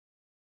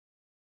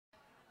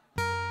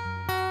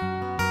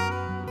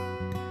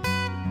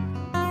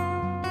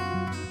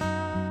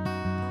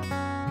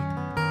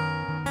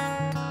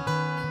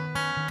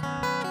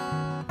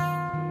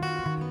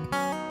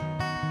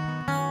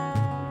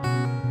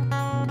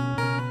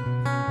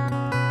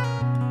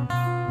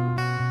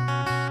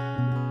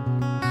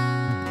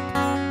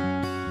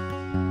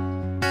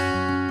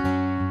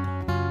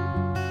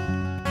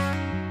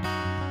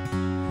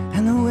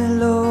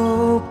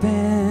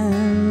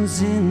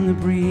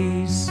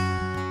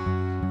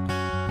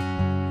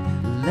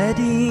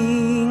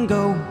letting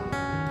go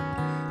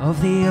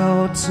of the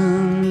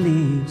autumn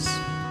leaves.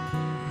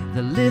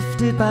 They're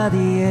lifted by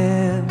the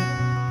air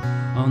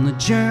on the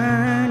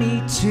journey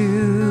to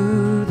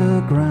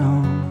the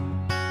ground.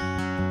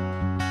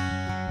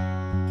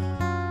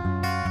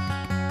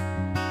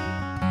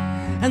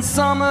 And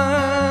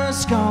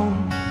summer's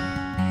gone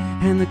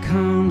and the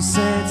calm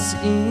sets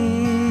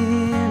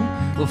in.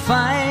 We'll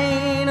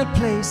find a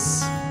place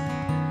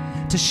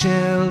to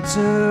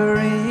shelter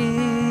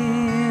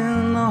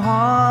in the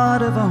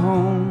heart of our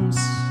homes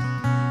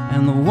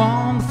and the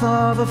warmth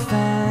of a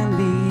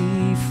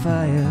family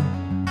fire.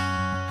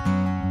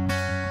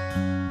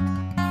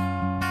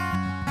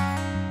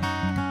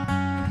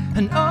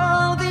 And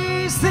all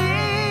these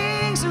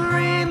things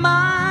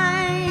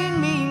remind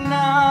me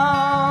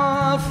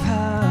now of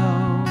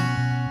how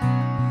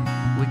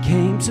we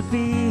came to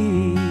be.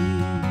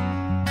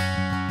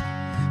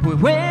 We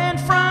went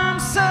from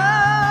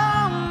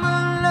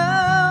summer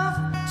love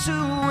to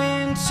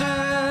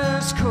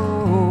winter's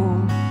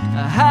cold.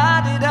 How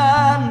did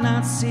I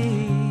not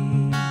see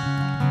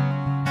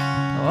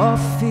or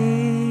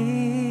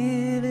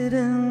feel it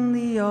in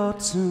the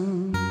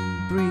autumn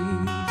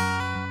breeze?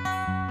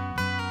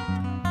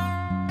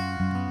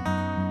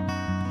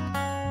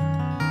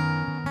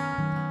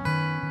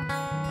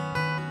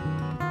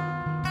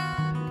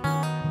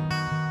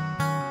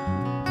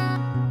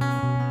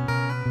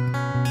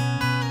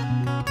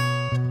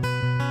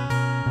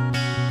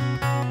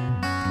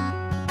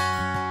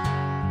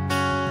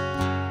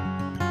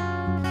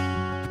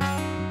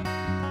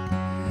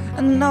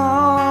 And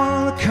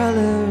all the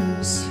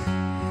colors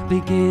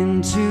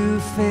begin to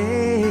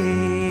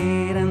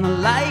fade, and the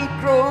light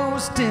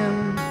grows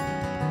dim,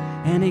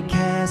 and it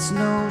casts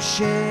no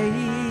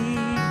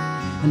shade,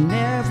 and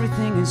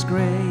everything is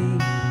gray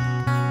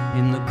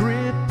in the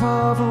grip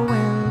of a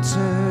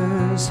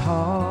winter's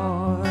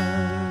heart.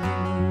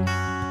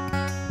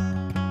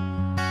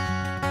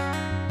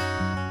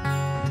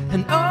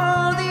 And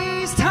all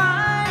these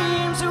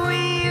times we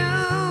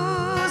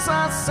use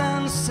our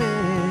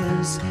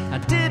senses, I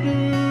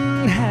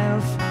didn't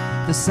have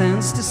the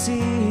sense to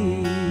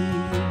see.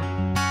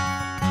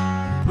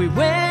 We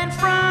went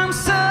from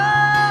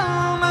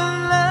summer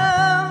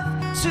love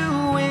to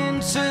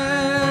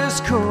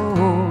winter's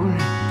cold.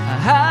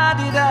 How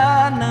did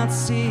I not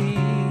see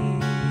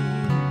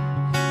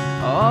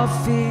or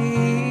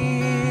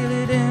feel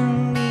it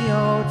in the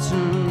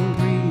autumn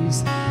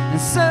breeze? And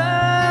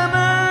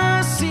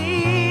summer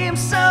seemed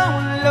so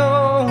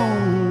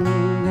long,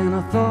 and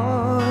I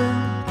thought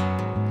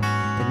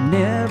it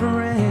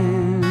never ends.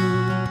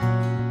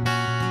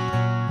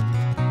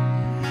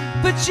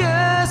 But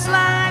just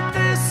like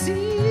the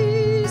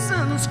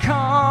seasons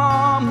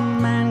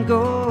come and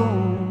go,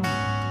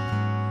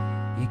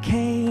 you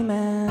came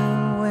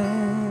and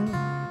went,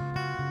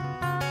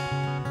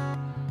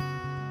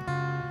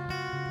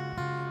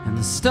 and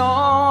the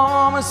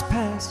storm has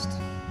passed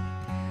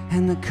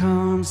and the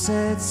calm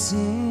sets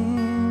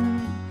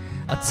in.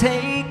 I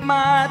take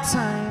my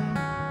time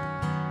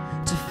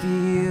to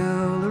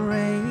feel the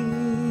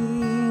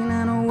rain,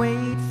 and I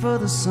wait for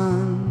the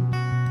sun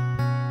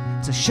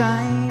to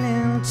shine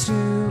into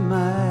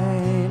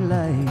my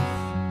life.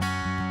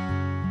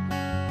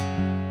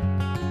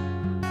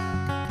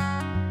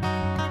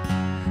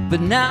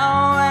 But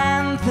now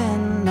and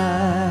then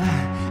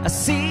I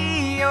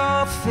see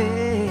your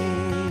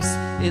face.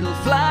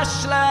 It'll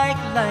flash like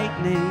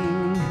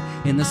lightning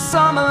in the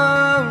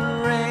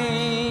summer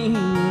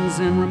rains,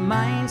 and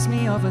reminds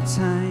me of a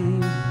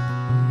time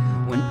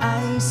when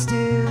I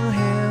still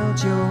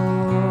held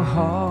your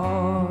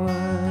heart.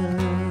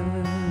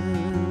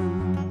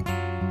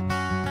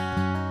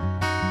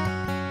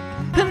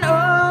 And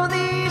all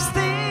these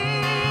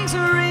things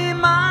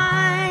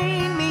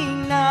remind me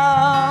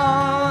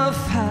now of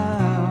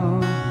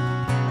how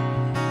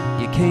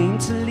you came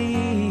to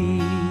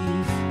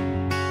leave.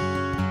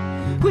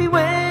 We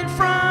went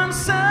from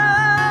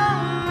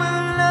summer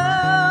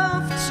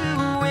love to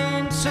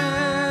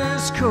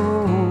winter's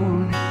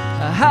cold.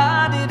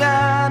 How did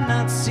I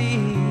not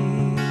see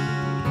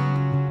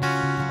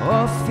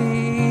or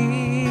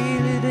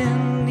feel it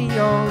in the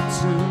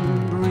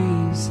autumn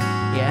breeze?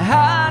 Yeah,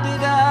 how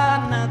did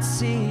I not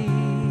see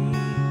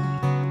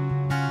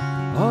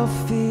or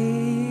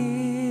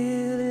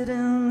feel it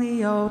in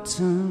the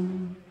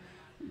autumn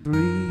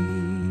breeze?